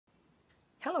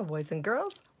Hello, boys and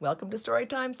girls. Welcome to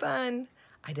Storytime Fun.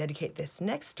 I dedicate this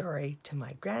next story to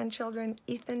my grandchildren,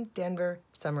 Ethan, Denver,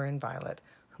 Summer, and Violet,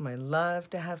 whom I love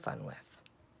to have fun with.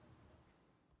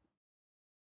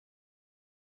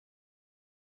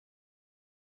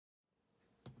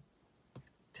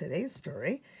 Today's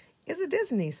story is a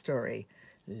Disney story,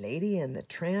 Lady and the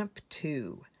Tramp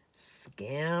 2,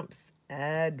 Scamp's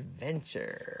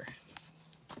Adventure.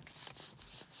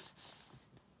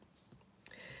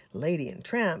 Lady and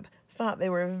Tramp thought they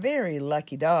were very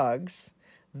lucky dogs.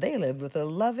 They lived with a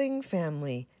loving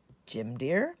family, Jim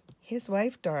Dear, his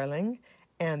wife Darling,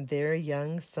 and their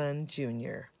young son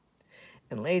Junior.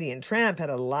 And Lady and Tramp had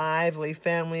a lively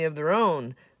family of their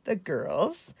own. The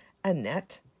girls,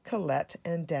 Annette, Colette,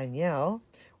 and Danielle,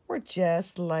 were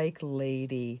just like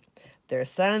Lady. Their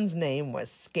son's name was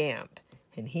Scamp,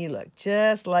 and he looked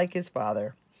just like his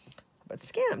father. But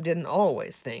Scamp didn't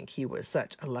always think he was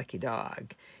such a lucky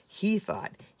dog. He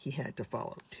thought he had to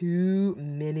follow too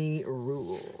many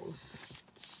rules.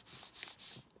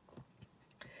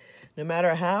 No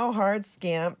matter how hard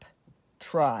Scamp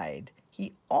tried,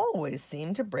 he always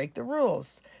seemed to break the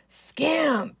rules.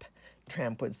 "Scamp!"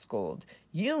 Tramp would scold.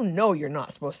 "You know you're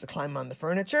not supposed to climb on the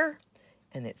furniture."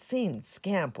 And it seemed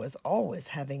Scamp was always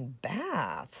having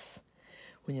baths.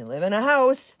 "When you live in a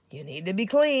house, you need to be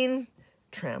clean,"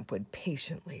 Tramp would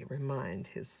patiently remind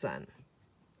his son.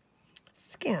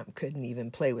 Scamp couldn't even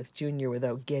play with Junior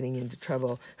without getting into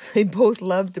trouble. They both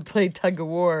loved to play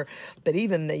tug-of-war, but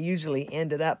even they usually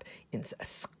ended up in a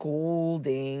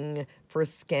scolding for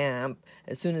Scamp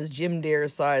as soon as Jim Dear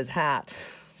saw his hat.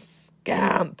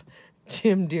 "Scamp!"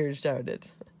 Jim Dear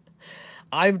shouted.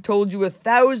 "I've told you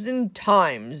 1,000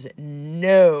 times,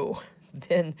 no."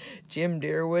 Then Jim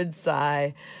Dear would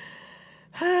sigh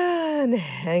and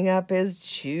hang up his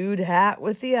chewed hat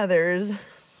with the others.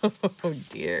 Oh,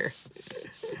 dear.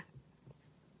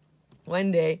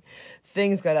 One day,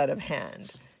 things got out of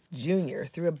hand. Junior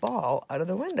threw a ball out of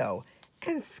the window,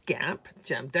 and Scamp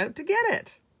jumped out to get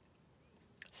it.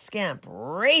 Scamp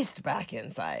raced back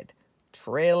inside,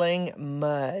 trailing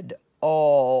mud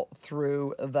all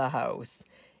through the house.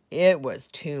 It was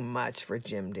too much for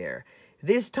Jim Dear.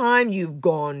 "This time you've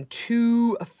gone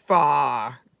too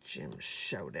far," Jim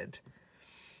shouted.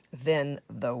 Then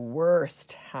the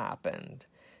worst happened.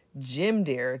 Jim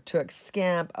Dear took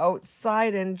Scamp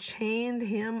outside and chained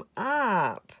him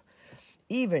up.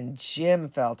 Even Jim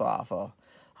felt awful.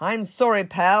 "I'm sorry,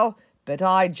 pal, but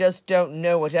I just don't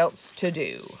know what else to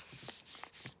do."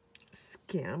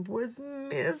 Scamp was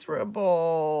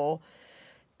miserable.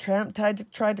 Tramp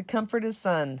tried to comfort his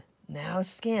son. "Now,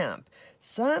 Scamp,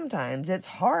 sometimes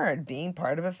it's hard being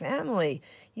part of a family.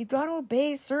 You've got to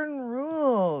obey certain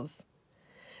rules."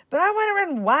 "But I want to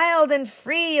run wild and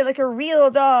free like a real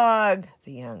dog,"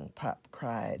 the young pup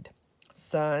cried.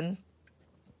 "Son,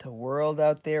 the world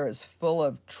out there is full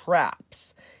of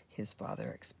traps," his father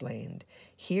explained.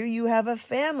 "Here you have a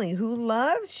family who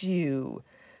loves you."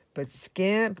 But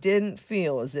Scamp didn't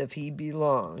feel as if he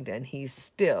belonged, and he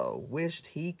still wished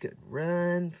he could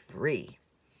run free.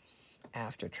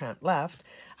 After Tramp left,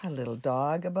 a little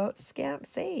dog about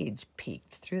Scamp's age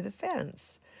peeked through the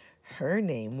fence. Her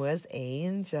name was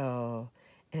Angel,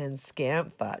 and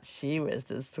Scamp thought she was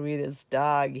the sweetest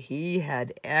dog he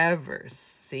had ever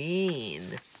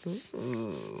seen.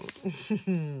 Ooh.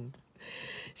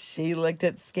 She looked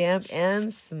at Scamp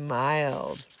and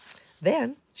smiled.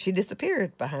 Then she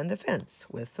disappeared behind the fence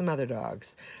with some other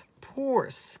dogs. Poor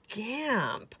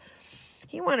Scamp.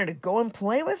 He wanted to go and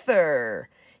play with her.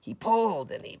 He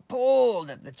pulled and he pulled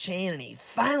at the chain, and he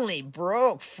finally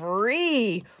broke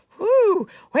free. "Whoo!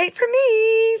 Wait for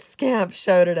me!" Scamp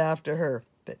shouted after her,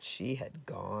 but she had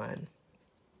gone.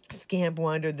 Scamp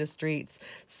wandered the streets,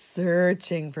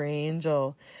 searching for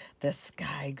Angel. The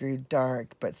sky grew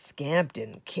dark, but Scamp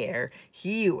didn't care.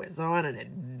 He was on an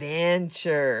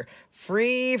adventure,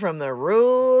 free from the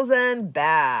rules and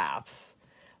baths.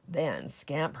 Then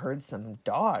Scamp heard some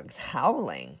dogs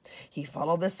howling. He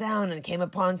followed the sound and came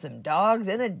upon some dogs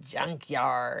in a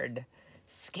junkyard.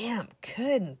 Scamp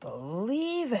couldn't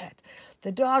believe it.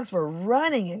 The dogs were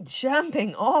running and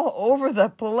jumping all over the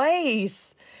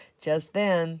place. Just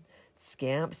then,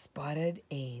 Scamp spotted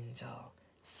Angel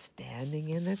standing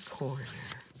in a corner.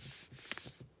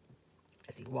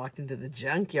 As he walked into the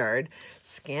junkyard,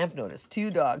 Scamp noticed 2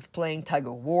 dogs playing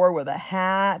tug-of-war with a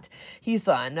hat. He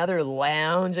saw another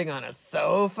lounging on a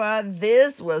sofa.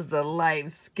 This was the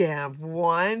life Scamp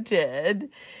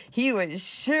wanted. He was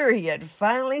sure he had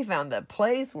finally found the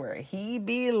place where he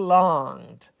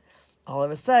belonged. All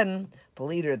of a sudden, the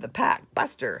leader of the pack,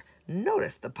 Buster,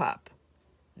 noticed the pup.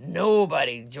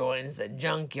 Nobody joins the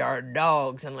junkyard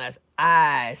dogs unless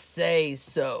I say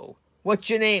so. What's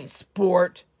your name,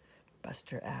 sport?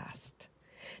 Buster asked.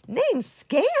 Name's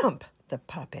Scamp, the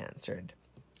pup answered.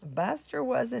 Buster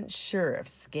wasn't sure if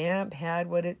Scamp had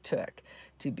what it took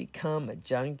to become a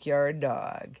junkyard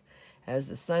dog. As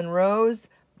the sun rose,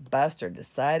 Buster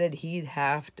decided he'd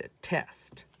have to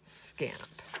test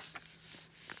Scamp.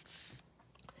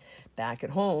 Back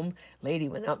at home, Lady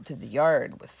went up to the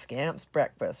yard with Scamp's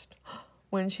breakfast.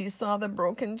 When she saw the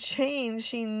broken chain,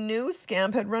 she knew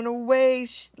Scamp had run away.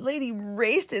 Lady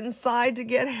raced inside to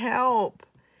get help.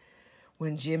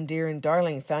 When Jim Deer and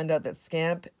Darling found out that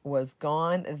Scamp was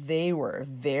gone, they were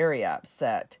very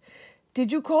upset.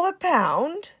 Did you call a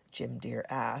pound? Jim Deer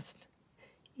asked.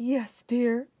 Yes,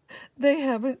 dear. They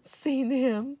haven't seen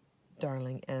him,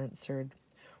 Darling answered.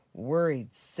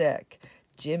 Worried sick,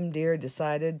 Jim Deer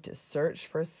decided to search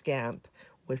for Scamp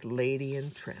with Lady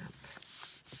and Tramp.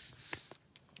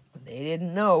 They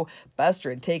didn't know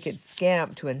Buster had taken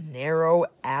Scamp to a narrow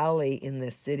alley in the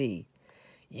city.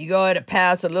 You got to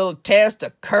pass a little test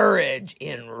of courage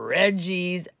in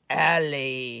Reggie's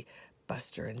alley,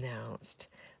 Buster announced.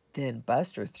 Then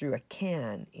Buster threw a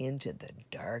can into the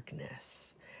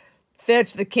darkness.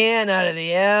 Fetch the can out of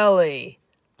the alley,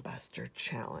 Buster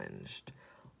challenged.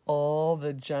 All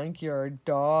the junkyard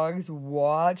dogs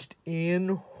watched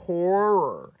in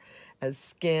horror as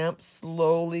Scamp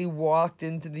slowly walked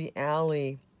into the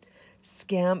alley.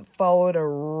 Scamp followed a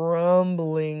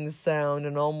rumbling sound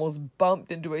and almost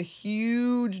bumped into a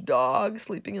huge dog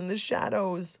sleeping in the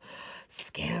shadows.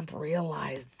 Scamp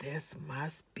realized this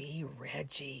must be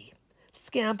Reggie.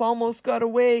 Scamp almost got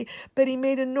away, but he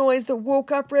made a noise that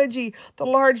woke up Reggie. The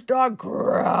large dog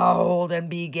growled and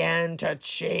began to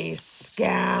chase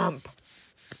Scamp.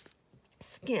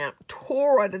 Scamp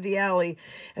tore out of the alley.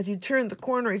 As he turned the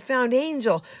corner, he found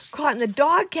Angel caught in the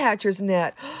dog catcher's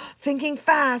net. Thinking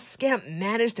fast, Scamp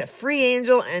managed to free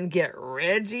Angel and get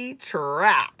Reggie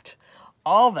trapped.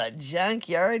 All the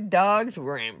junkyard dogs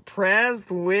were impressed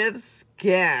with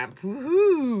Scamp.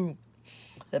 Woohoo!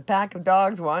 The pack of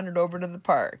dogs wandered over to the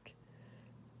park.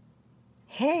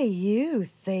 Hey, you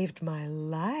saved my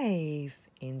life,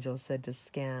 Angel said to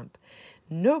Scamp.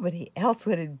 Nobody else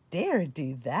would have dared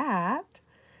do that.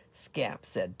 Scamp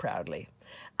said proudly,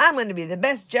 I'm going to be the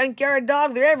best junkyard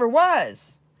dog there ever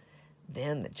was.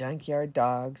 Then the junkyard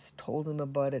dogs told him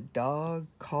about a dog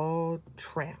called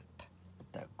Tramp,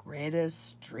 the greatest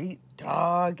street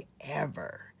dog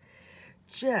ever.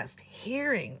 Just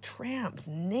hearing Tramp's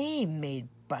name made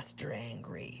Buster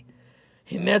angry.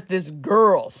 He met this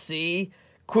girl, see?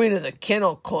 Queen of the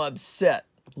Kennel Club set,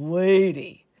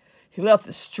 Lady. He left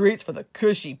the streets for the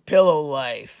cushy pillow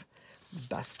life,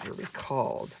 Buster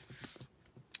recalled.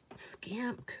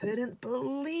 Scamp couldn't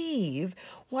believe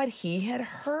what he had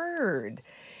heard.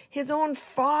 His own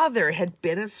father had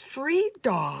been a street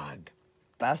dog.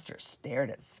 Buster stared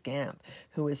at Scamp,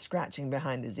 who was scratching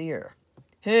behind his ear.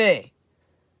 Hey,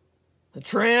 the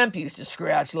Tramp used to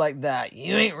scratch like that.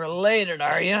 You ain't related,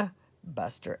 are you?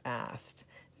 Buster asked.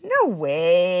 No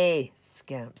way,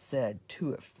 Scamp said,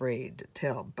 too afraid to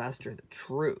tell Buster the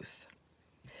truth.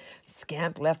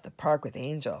 Scamp left the park with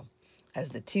Angel.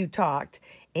 As the two talked,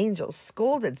 Angel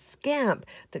scolded Scamp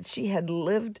that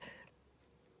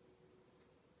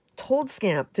told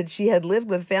Scamp that she had lived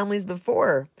with families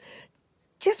before.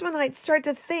 Just when I'd start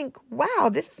to think, wow,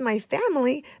 this is my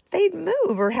family, they'd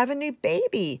move or have a new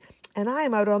baby, and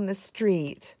I'm out on the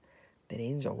street. But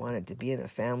Angel wanted to be in a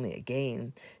family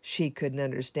again. She couldn't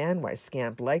understand why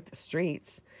Scamp liked the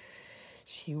streets.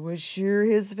 She was sure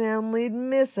his family'd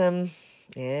miss him,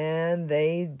 and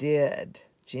they did.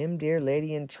 Jim Deer,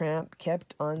 Lady, and Tramp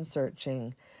kept on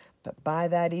searching, but by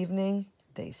that evening,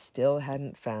 they still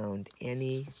hadn't found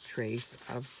any trace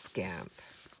of Scamp.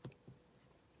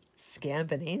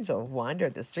 Scamp and Angel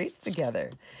wandered the streets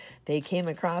together. They came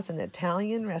across an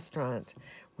Italian restaurant.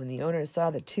 When the owner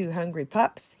saw the two hungry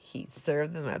pups, he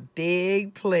served them a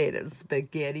big plate of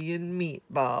spaghetti and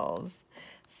meatballs.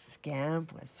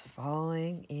 Scamp was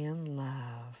falling in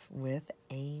love with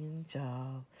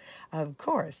Angel. Of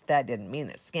course, that didn't mean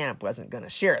that Scamp wasn't going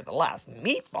to share the last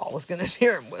meatball, was going to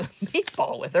share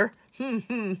meatball with her.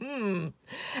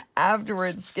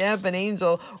 Afterwards, Scamp and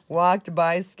Angel walked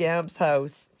by Scamp's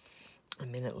house. A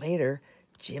minute later,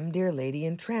 Jim Deer, Lady,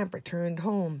 and Tramp returned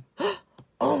home.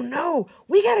 Oh no,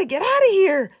 we gotta get out of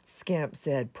here, Scamp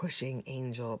said, pushing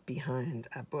Angel behind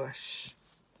a bush.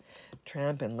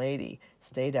 Tramp and Lady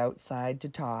stayed outside to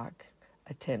talk.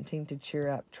 Attempting to cheer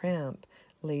up Tramp,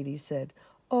 Lady said,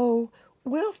 Oh,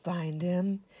 we'll find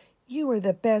him. You are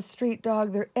the best street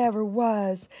dog there ever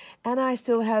was, and I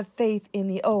still have faith in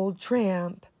the old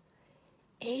Tramp.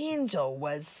 Angel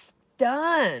was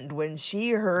stunned when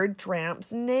she heard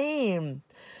Tramp's name.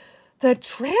 "The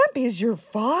Tramp is your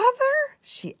father?"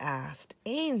 she asked.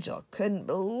 Angel couldn't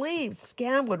believe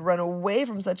Scamp would run away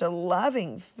from such a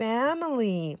loving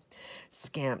family.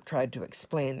 Scamp tried to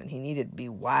explain that he needed to be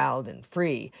wild and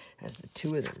free as the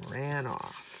two of them ran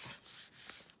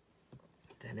off.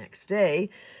 The next day,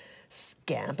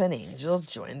 Scamp and Angel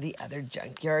joined the other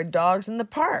junkyard dogs in the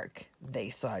park. They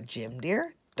saw Jim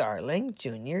Dear, Darling,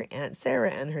 Junior, Aunt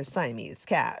Sarah, and her Siamese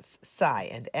cats, Cy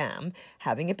and Am,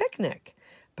 having a picnic.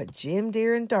 But Jim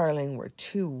Dear and Darling were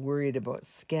too worried about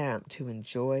Scamp to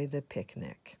enjoy the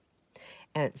picnic.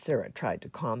 Aunt Sarah tried to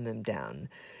calm them down.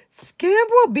 "Scamp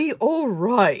will be all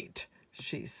right,"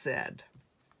 she said.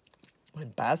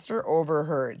 When Buster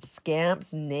overheard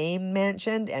Scamp's name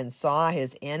mentioned and saw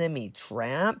his enemy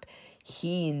Tramp,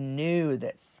 he knew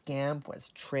that Scamp was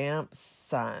Tramp's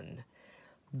son.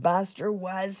 Buster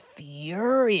was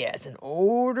furious and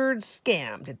ordered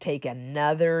Scamp to take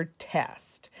another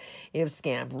test. If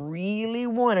Scamp really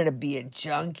wanted to be a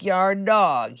junkyard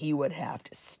dog, he would have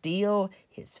to steal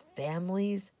his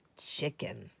family's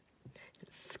chicken.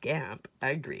 Scamp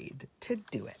agreed to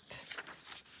do it.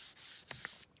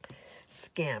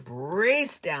 Scamp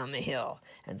raced down the hill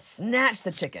and snatched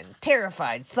the chicken.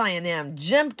 Terrified, Cy and Am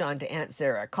jumped onto Aunt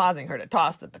Sarah, causing her to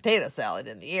toss the potato salad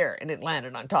in the air, and it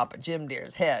landed on top of Jim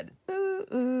Dear's head. Ooh,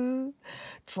 ooh.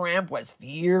 Tramp was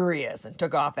furious and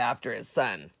took off after his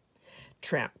son.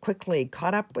 Tramp quickly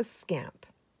caught up with Scamp.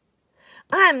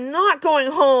 "I'm not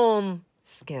going home,"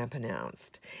 Scamp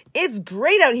announced. "It's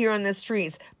great out here on the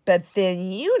streets, but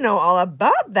then you know all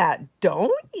about that,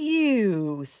 don't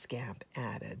you?" Scamp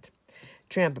added.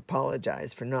 Tramp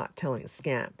apologized for not telling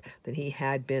Scamp that he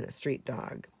had been a street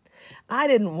dog. "I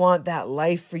didn't want that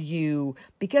life for you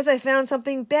because I found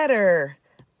something better.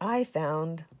 I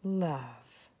found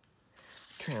love,"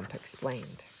 Tramp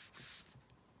explained.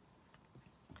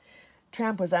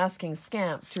 Tramp was asking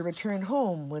Scamp to return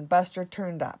home when Buster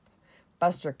turned up.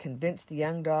 Buster convinced the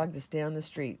young dog to stay on the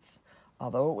streets.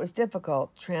 Although it was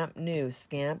difficult, Tramp knew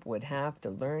Scamp would have to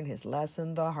learn his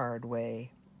lesson the hard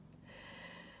way.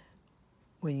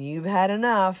 "When you've had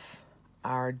enough,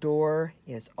 our door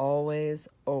is always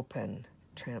open,"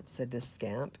 Tramp said to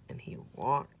Scamp, and he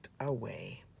walked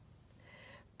away.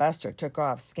 Buster took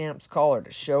off Scamp's collar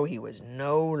to show he was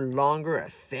no longer a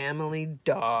family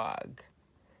dog.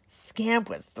 Scamp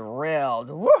was thrilled.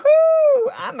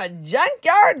 "Woohoo! I'm a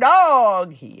junkyard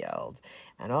dog!" he yelled,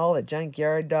 and all the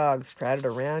junkyard dogs crowded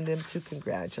around him to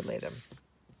congratulate him.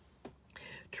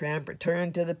 Tramp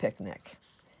returned to the picnic.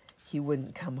 He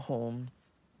wouldn't come home,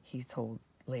 he told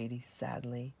Lady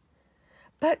sadly.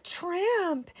 "But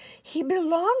Tramp, he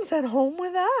belongs at home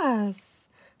with us,"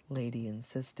 Lady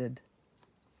insisted.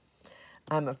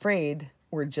 "I'm afraid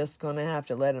we're just going to have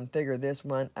to let him figure this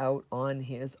one out on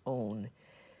his own.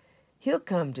 He'll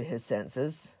come to his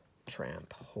senses,"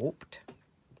 Tramp hoped.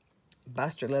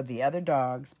 Buster led the other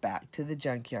dogs back to the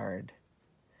junkyard.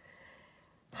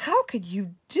 "How could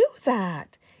you do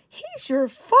that? He's your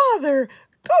father.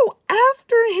 Go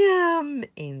after him,"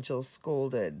 Angel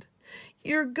scolded.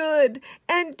 "You're good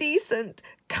and decent,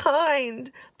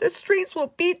 kind. The streets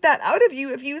will beat that out of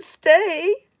you if you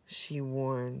stay," she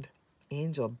warned.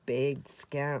 Angel begged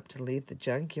Scamp to leave the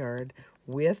junkyard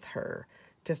with her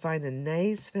to find a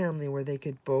nice family where they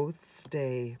could both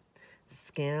stay.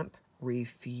 Scamp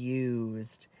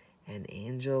refused, and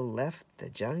Angel left the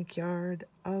junkyard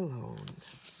alone.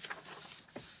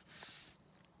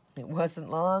 It wasn't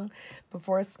long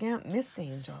before Scamp missed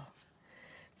Angel.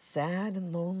 Sad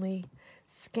and lonely,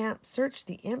 Scamp searched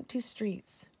the empty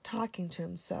streets, talking to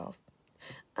himself.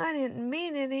 "I didn't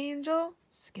mean it, Angel,"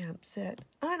 Scamp said.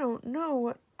 "I don't know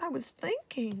what I was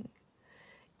thinking."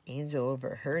 Angel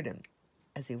overheard him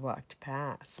as he walked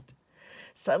past.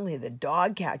 Suddenly, the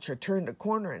dog catcher turned a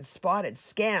corner and spotted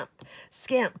Scamp.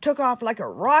 Scamp took off like a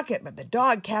rocket, but the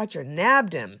dog catcher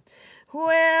nabbed him.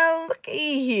 "Well,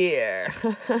 looky here.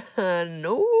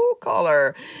 No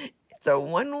collar. It's a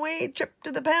one-way trip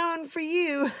to the pound for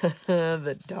you,"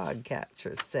 the dog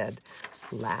catcher said,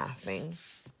 laughing.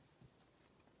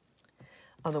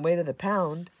 On the way to the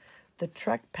pound, the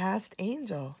truck passed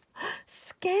Angel.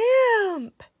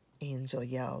 "Scamp!" Angel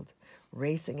yelled,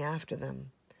 racing after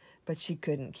them. But she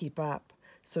couldn't keep up,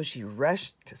 so she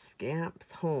rushed to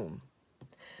Scamp's home.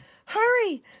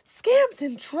 "Hurry! Scamp's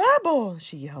in trouble!"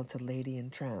 she yelled to Lady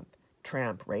and Tramp.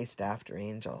 Tramp raced after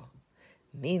Angel.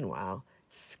 Meanwhile,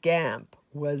 Scamp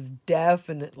was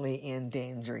definitely in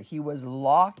danger. He was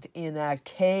locked in a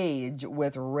cage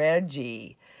with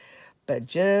Reggie. But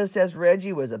just as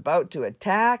Reggie was about to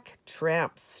attack,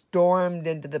 Tramp stormed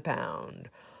into the pound.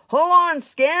 Hold on,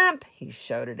 Scamp, he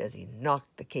shouted as he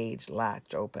knocked the cage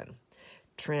latch open.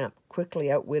 Tramp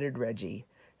quickly outwitted Reggie.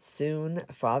 Soon,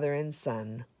 father and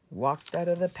son walked out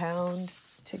of the pound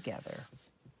together.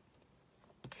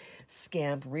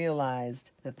 Scamp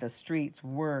realized that the streets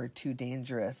were too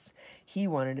dangerous. He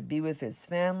wanted to be with his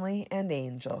family and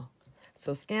Angel.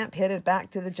 So Scamp headed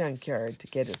back to the junkyard to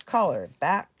get his collar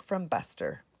back from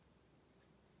Buster.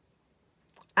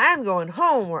 I'm going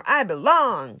home where I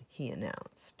belong, he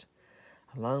announced.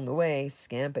 Along the way,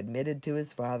 Scamp admitted to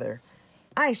his father,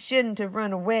 I shouldn't have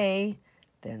run away.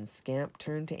 Then Scamp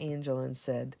turned to Angel and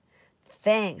said,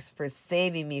 Thanks for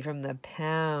saving me from the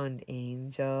pound,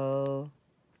 Angel.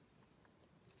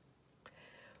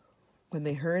 When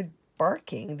they heard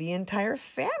barking, the entire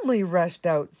family rushed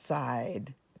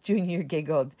outside. Junior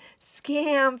giggled.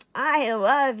 Scamp, I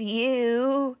love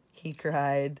you, he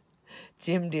cried.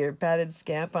 Jim Dear patted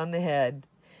Scamp on the head.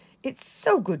 It's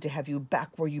so good to have you back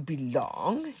where you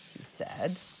belong, he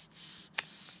said.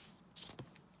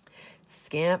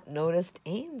 Scamp noticed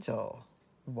Angel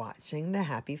watching the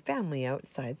happy family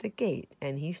outside the gate,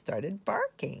 and he started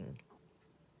barking.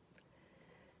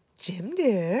 Jim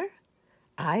Dear,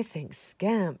 I think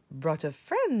Scamp brought a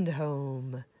friend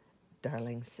home,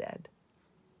 Darling said.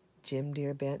 Jim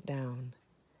Dear bent down.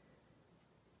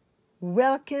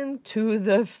 Welcome to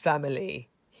the family,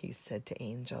 he said to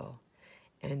Angel.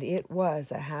 And it was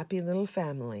a happy little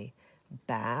family,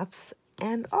 baths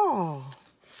and all.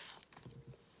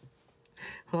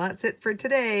 Well, that's it for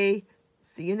today.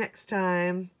 See you next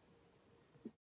time.